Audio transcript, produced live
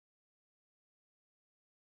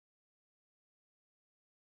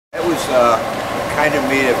It was kind of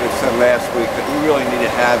mean, as I said last week, that we really need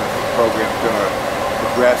to have if the program's going to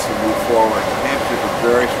progress and move forward. New Hampshire's a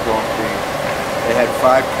very strong team. They had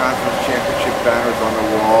 5 conference championship banners on the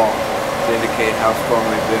wall to indicate how strong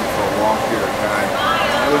they've been for a long period of time.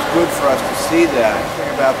 And it was good for us to see that. The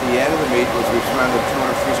thing about the end of the meet was we swam the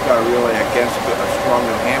 200 freestyle relay against a strong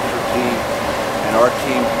New Hampshire team, and our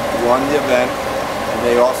team won the event, and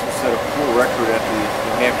they also set a pool record at the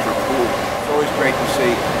New Hampshire pool. It's always great to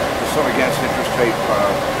see to swim against Interstate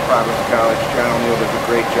Providence College. John O'Neill does a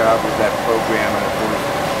great job with that program, and it was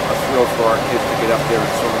a thrill for our kids to get up there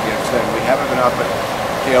and swim against them. We haven't been up at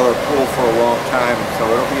Taylor Pool for a long time, and so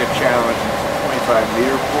it'll be a challenge. It's a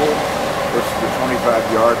 25-meter pool versus the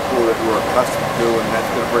 25-yard pool that we're accustomed to, and that's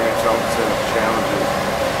going to bring its own set of challenges.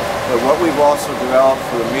 But what we've also developed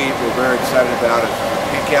for the meet we're very excited about is the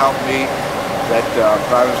pink out meet that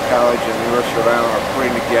Providence College and the University of Rhode Island are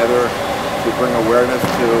putting together to bring awareness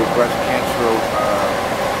to breast cancer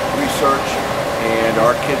research, and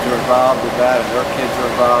our kids are involved with that, and their kids are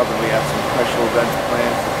involved, and we have some special events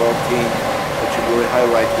planned for both teams that should really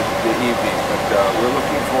highlight the evening. But we're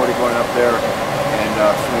looking forward to going up there and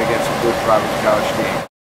swimming against a good Providence College team.